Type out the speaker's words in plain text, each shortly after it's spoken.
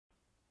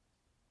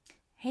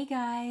Hey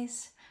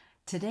guys,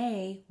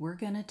 today we're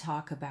going to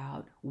talk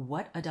about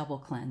what a double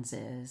cleanse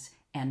is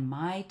and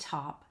my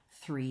top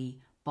 3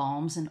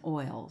 balms and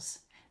oils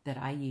that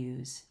I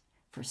use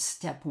for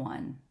step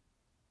 1.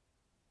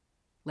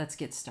 Let's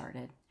get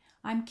started.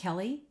 I'm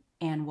Kelly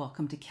and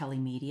welcome to Kelly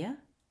Media,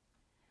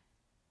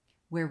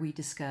 where we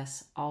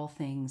discuss all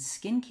things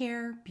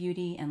skincare,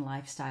 beauty, and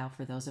lifestyle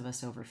for those of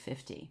us over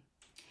 50.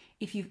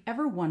 If you've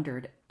ever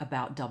wondered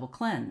about double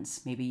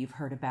cleanse, maybe you've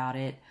heard about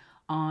it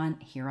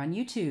here on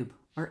YouTube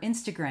or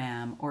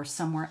Instagram or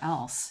somewhere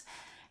else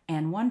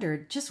and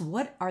wondered just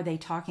what are they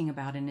talking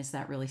about and is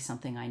that really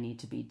something I need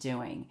to be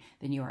doing,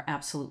 then you are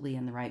absolutely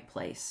in the right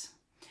place.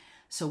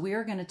 So we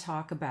are going to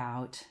talk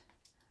about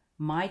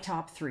my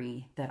top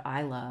 3 that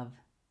I love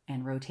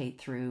and rotate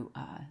through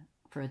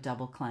for a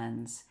double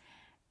cleanse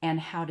and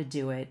how to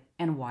do it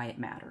and why it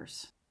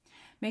matters.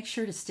 Make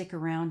sure to stick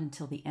around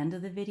until the end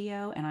of the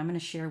video and I'm going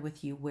to share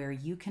with you where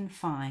you can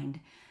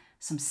find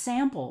some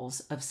samples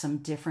of some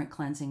different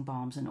cleansing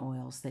balms and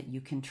oils that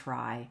you can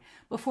try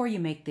before you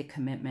make the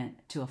commitment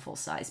to a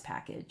full-size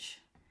package.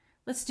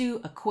 Let's do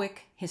a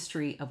quick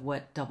history of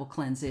what double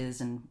cleanse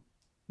is and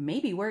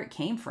maybe where it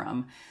came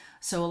from.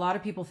 So a lot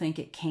of people think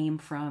it came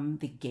from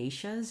the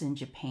geishas in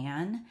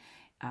Japan.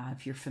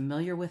 If you're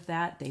familiar with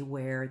that, they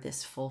wear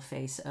this full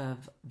face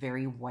of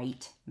very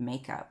white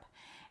makeup,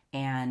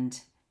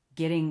 and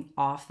getting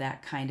off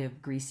that kind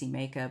of greasy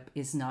makeup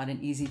is not an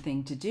easy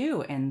thing to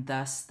do, and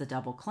thus the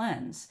double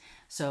cleanse.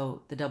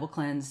 So the double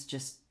cleanse,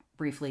 just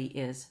briefly,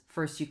 is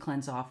first you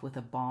cleanse off with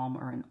a balm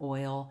or an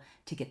oil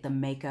to get the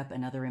makeup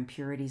and other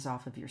impurities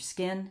off of your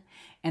skin,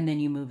 and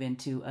then you move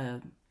into a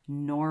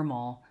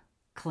normal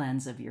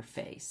cleanse of your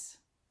face.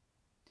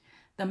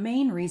 The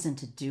main reason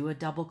to do a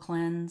double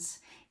cleanse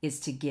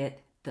is to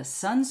get the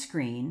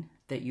sunscreen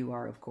that you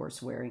are, of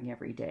course, wearing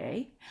every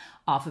day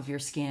off of your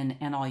skin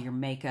and all your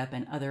makeup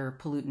and other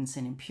pollutants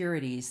and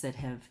impurities that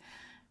have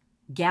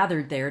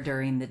gathered there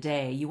during the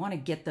day. You want to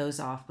get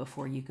those off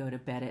before you go to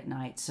bed at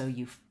night. So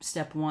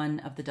step 1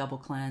 of the double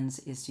cleanse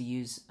is to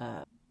use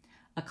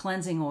a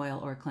cleansing oil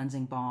or a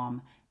cleansing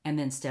balm. And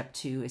then step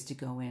 2 is to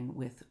go in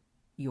with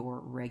your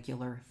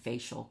regular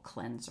facial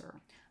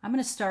cleanser. I'm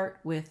going to start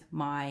with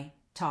my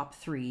top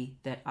 3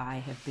 that I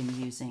have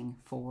been using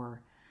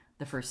for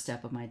the first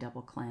step of my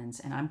double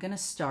cleanse. And I'm going to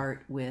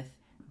start with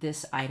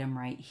this item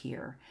right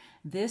here.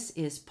 This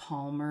is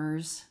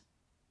Palmer's,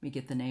 let me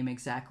get the name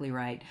exactly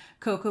right,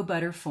 Cocoa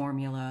Butter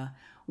Formula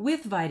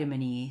with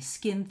Vitamin E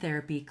Skin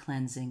Therapy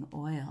Cleansing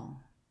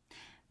Oil.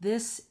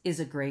 This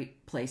is a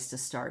great place to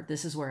start.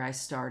 This is where I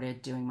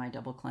started doing my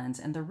double cleanse.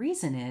 And the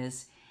reason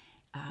is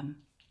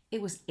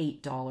it was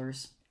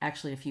 $8,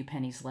 actually a few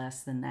pennies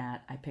less than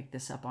that. I picked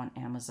this up on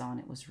Amazon.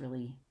 It was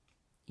really,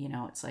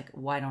 it's like,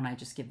 why don't I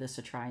just give this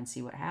a try and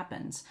see what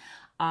happens?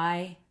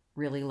 I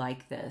really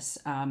like this.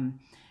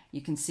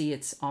 You can see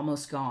it's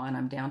almost gone.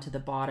 I'm down to the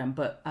bottom,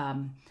 but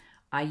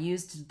I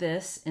used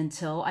this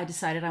until I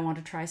decided I want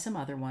to try some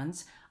other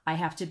ones. I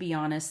have to be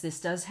honest,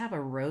 this does have a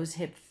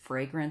rosehip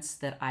fragrance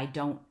that I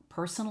don't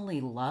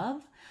personally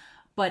love,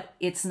 but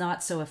it's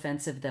not so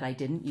offensive that I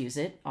didn't use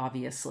it,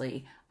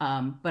 obviously.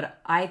 But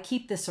I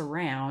keep this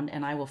around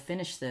and I will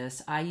finish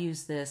this. I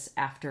use this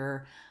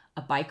after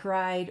a bike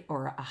ride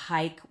or a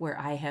hike where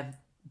I have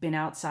been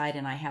outside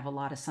and I have a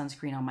lot of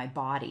sunscreen on my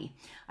body.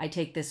 I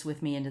take this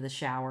with me into the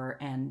shower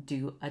and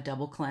do a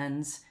double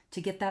cleanse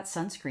to get that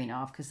sunscreen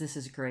off, because this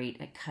is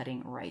great at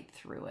cutting right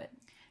through it.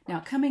 Now,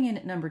 coming in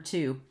at number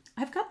 2,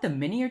 I've got the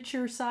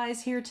miniature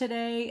size here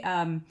today.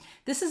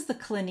 This is the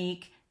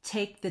Clinique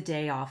Take the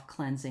Day Off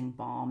Cleansing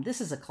Balm.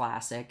 This is a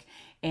classic,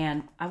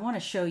 and I want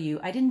to show you,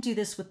 I didn't do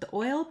this with the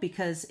oil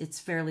because it's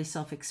fairly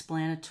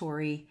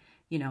self-explanatory,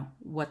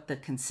 what the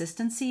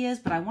consistency is,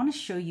 but I want to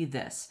show you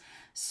this.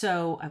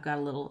 So I've got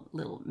a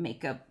little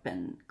makeup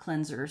and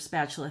cleanser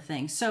spatula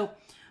thing. So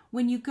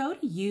when you go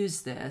to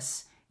use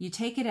this, you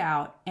take it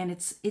out and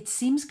it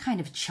seems kind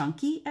of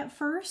chunky at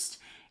first.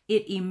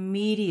 It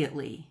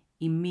immediately,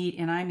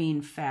 and I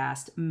mean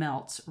fast,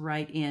 melts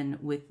right in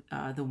with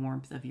the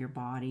warmth of your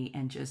body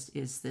and just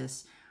is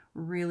this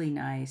really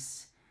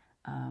nice,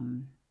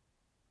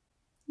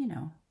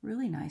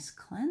 really nice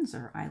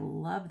cleanser. I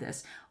love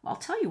this. I'll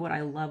tell you what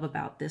I love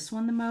about this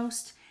one the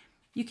most.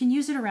 You can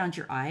use it around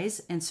your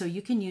eyes, and so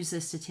you can use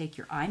this to take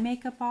your eye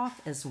makeup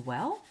off as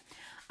well.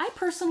 I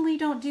personally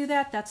don't do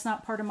that. That's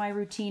not part of my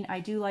routine. I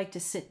do like to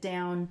sit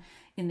down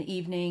in the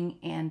evening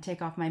and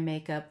take off my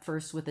makeup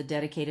first with a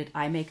dedicated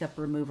eye makeup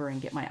remover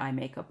and get my eye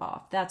makeup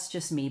off. That's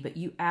just me, but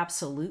you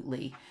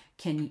absolutely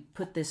can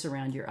put this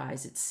around your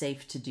eyes. It's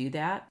safe to do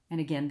that. And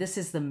again, this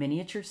is the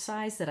miniature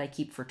size that I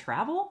keep for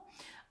travel.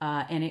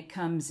 And it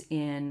comes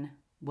in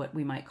what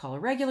we might call a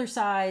regular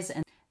size.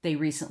 And they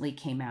recently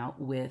came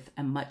out with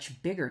a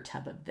much bigger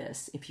tub of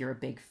this if you're a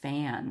big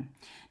fan.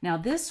 Now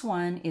this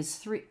one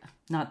is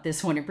not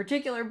this one in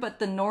particular, but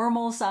the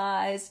normal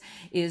size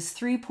is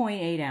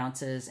 3.8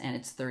 ounces and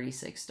it's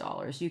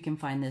 $36. You can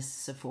find this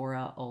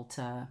Sephora,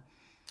 Ulta,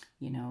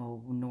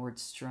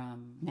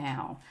 Nordstrom.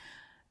 Now,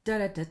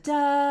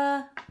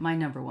 my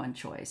number 1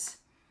 choice.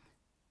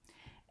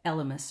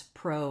 Elemis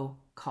Pro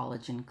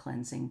Collagen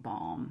Cleansing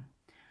Balm.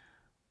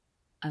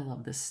 I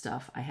love this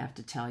stuff, I have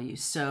to tell you.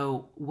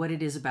 So what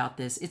it is about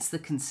this, it's the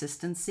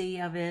consistency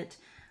of it.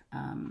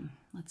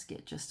 Let's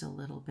get just a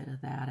little bit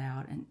of that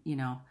out. And, you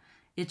know,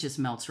 it just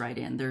melts right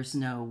in. There's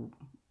no,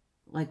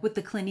 like with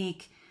the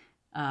Clinique,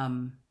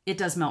 it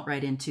does melt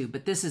right in too,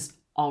 but this is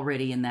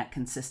already in that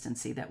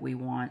consistency that we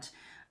want.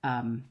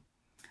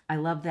 I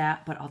love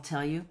that, but I'll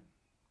tell you,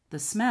 the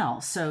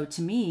smell. So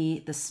to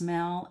me, the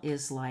smell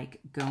is like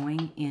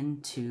going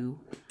into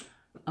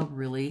a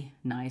really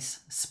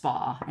nice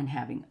spa and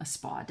having a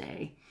spa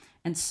day.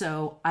 And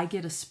so I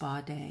get a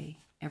spa day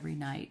every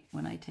night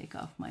when I take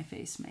off my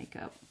face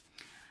makeup.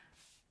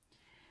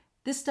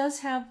 This does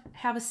have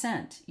a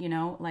scent, you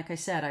know, like I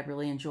said, I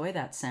really enjoy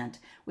that scent,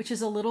 which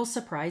is a little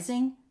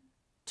surprising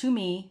to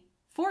me,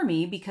 for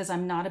me, because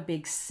I'm not a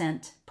big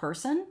scent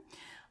person,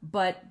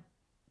 but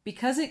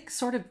because it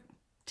sort of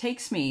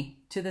takes me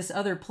to this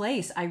other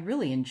place, I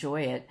really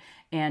enjoy it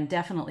and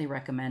definitely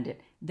recommend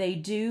it. They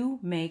do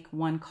make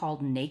one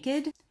called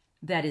Naked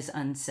that is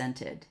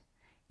unscented,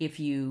 if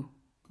you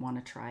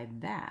want to try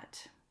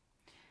that.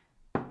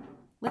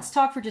 Let's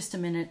talk for just a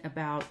minute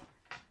about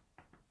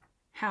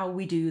how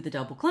we do the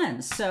double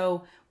cleanse.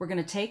 So we're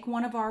going to take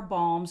one of our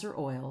balms or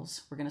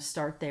oils. We're going to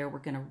start there. We're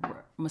going to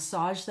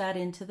massage that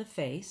into the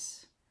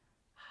face.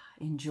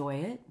 Enjoy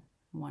it.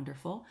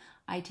 Wonderful.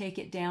 I take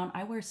it down.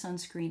 I wear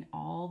sunscreen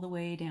all the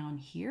way down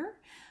here.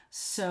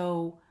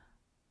 So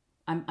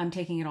I'm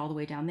taking it all the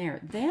way down there.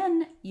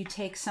 Then you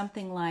take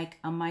something like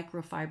a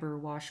microfiber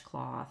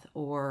washcloth,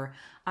 or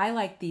I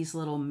like these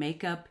little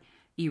makeup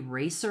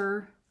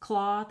eraser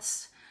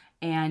cloths,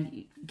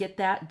 and get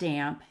that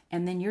damp,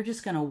 and then you're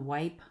just going to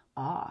wipe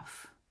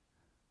off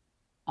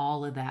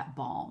all of that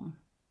balm.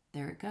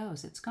 There it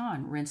goes. It's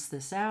gone. Rinse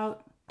this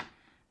out.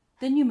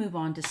 Then you move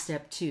on to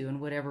step 2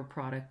 and whatever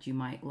product you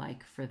might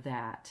like for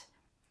that.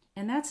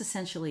 And that's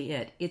essentially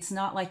it. It's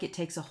not like it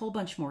takes a whole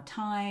bunch more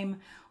time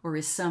or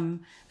is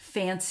some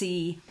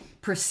fancy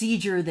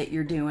procedure that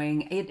you're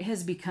doing. It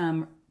has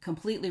become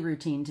completely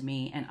routine to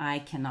me, and I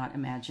cannot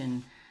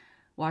imagine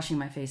washing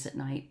my face at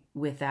night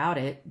without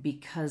it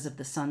because of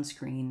the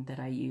sunscreen that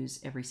I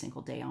use every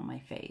single day on my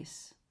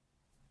face.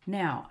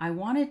 Now, I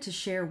wanted to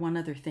share one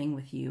other thing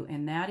with you,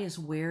 and that is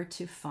where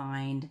to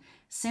find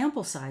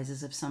sample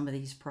sizes of some of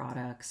these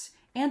products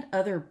and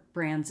other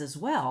brands as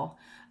well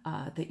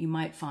that you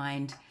might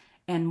find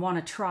and want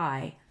to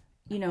try.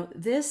 You know,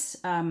 this,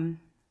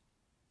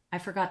 I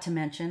forgot to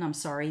mention, I'm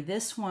sorry,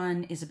 this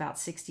one is about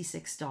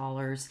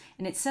 $66,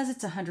 and it says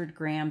it's 100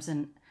 grams,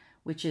 and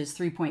which is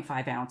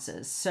 3.5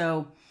 ounces.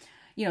 So,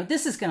 you know,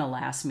 this is going to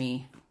last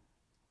me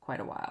quite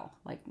a while,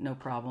 like no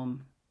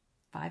problem.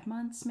 5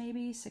 months,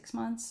 maybe 6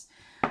 months.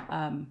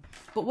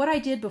 But what I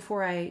did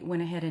before I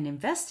went ahead and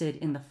invested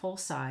in the full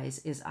size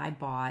is I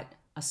bought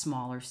a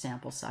smaller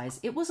sample size.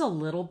 It was a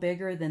little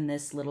bigger than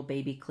this little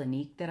baby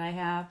Clinique that I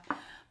have,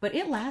 but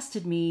it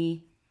lasted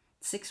me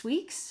 6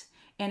 weeks,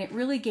 and it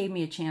really gave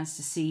me a chance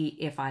to see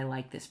if I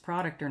like this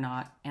product or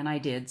not, and I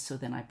did, so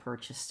then I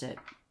purchased it.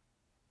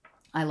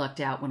 I lucked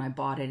out when I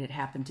bought it. It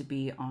happened to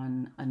be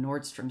on a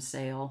Nordstrom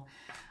sale.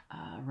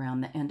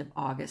 Around the end of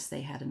August,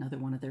 they had another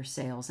one of their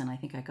sales, and I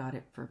think I got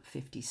it for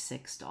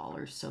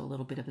 $56, so a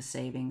little bit of a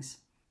savings.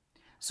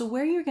 So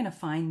where you're going to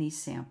find these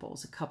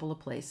samples, a couple of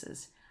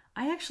places.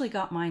 I actually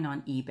got mine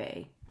on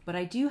eBay, but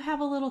I do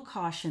have a little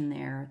caution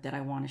there that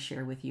I want to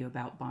share with you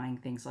about buying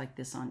things like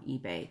this on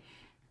eBay.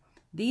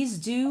 These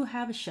do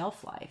have a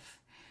shelf life,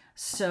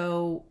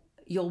 so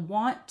you'll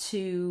want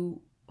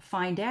to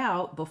find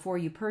out before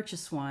you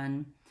purchase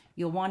one.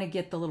 You'll want to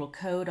get the little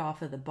code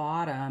off of the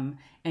bottom,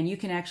 and you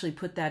can actually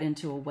put that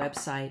into a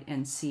website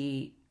and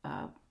see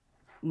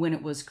when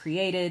it was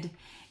created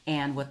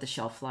and what the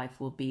shelf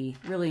life will be.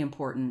 Really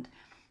important.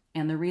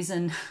 And the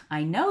reason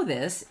I know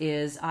this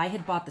is I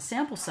had bought the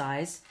sample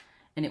size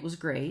and it was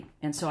great.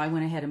 And so I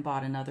went ahead and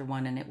bought another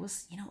one, and it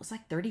was, you know, it was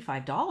like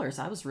 $35.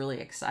 I was really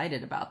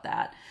excited about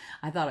that.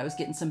 I thought I was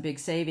getting some big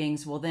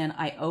savings. Well, then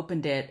I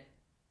opened it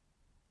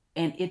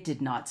and it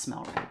did not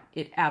smell right.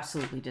 It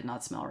absolutely did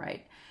not smell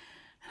right.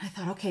 I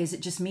thought, okay, is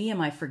it just me? Am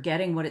I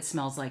forgetting what it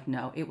smells like?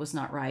 No, it was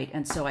not right.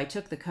 And so I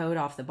took the code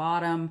off the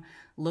bottom,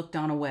 looked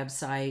on a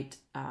website,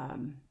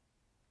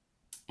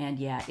 and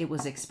yeah, it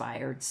was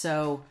expired.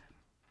 So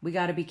we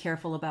got to be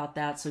careful about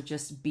that. So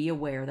just be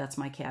aware. That's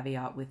my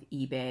caveat with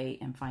eBay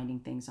and finding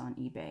things on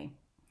eBay.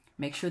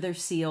 Make sure they're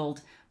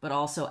sealed, but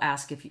also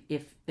ask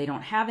if they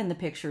don't have in the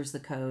pictures the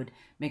code,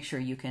 make sure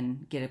you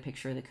can get a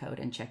picture of the code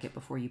and check it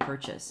before you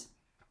purchase.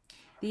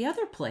 The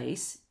other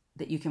place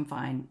that you can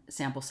find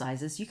sample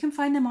sizes, you can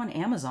find them on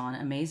Amazon,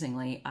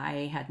 amazingly.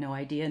 I had no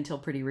idea until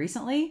pretty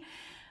recently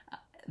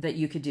that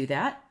you could do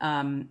that.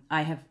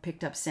 I have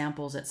picked up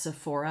samples at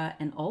Sephora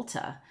and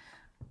Ulta.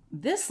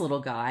 This little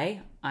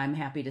guy, I'm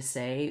happy to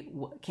say,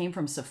 came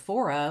from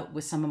Sephora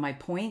with some of my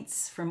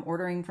points from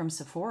ordering from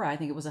Sephora. I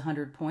think it was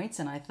 100 points,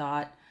 and I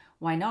thought,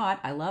 why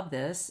not? I love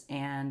this,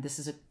 and this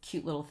is a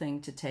cute little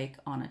thing to take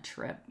on a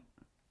trip.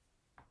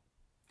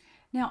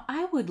 Now,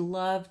 I would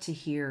love to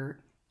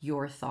hear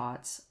your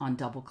thoughts on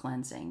double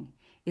cleansing.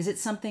 Is it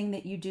something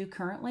that you do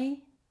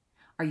currently?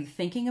 Are you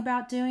thinking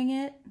about doing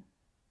it?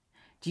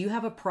 Do you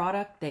have a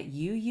product that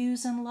you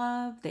use and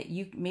love that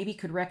you maybe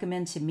could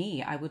recommend to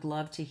me? I would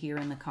love to hear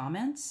in the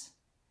comments.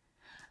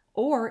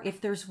 Or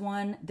if there's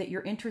one that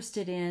you're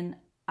interested in,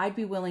 I'd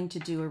be willing to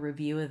do a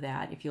review of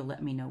that if you'll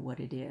let me know what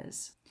it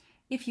is.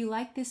 If you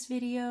like this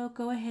video,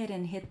 go ahead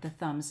and hit the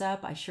thumbs up.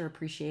 I sure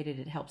appreciate it.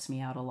 It helps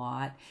me out a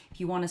lot. If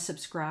you want to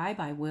subscribe,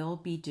 I will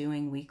be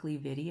doing weekly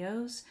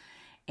videos,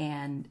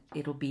 and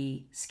it'll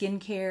be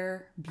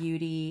skincare,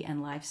 beauty,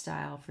 and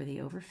lifestyle for the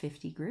over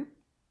 50 group.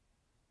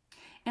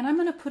 And I'm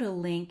going to put a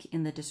link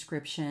in the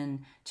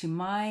description to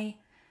my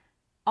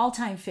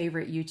all-time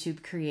favorite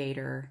YouTube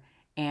creator,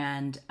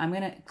 and I'm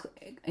going to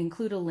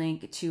include a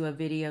link to a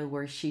video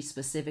where she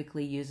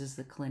specifically uses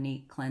the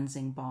Clinique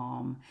cleansing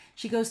balm.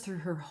 She goes through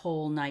her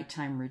whole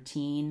nighttime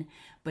routine,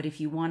 but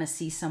if you want to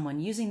see someone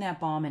using that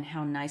balm and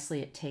how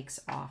nicely it takes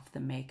off the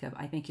makeup,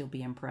 I think you'll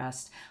be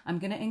impressed. I'm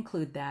going to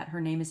include that.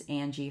 Her name is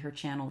Angie. Her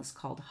channel is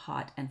called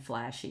Hot and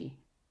Flashy.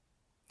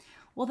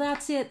 Well,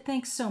 that's it.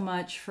 Thanks so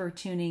much for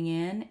tuning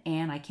in,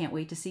 and I can't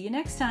wait to see you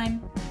next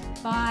time.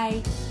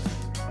 Bye.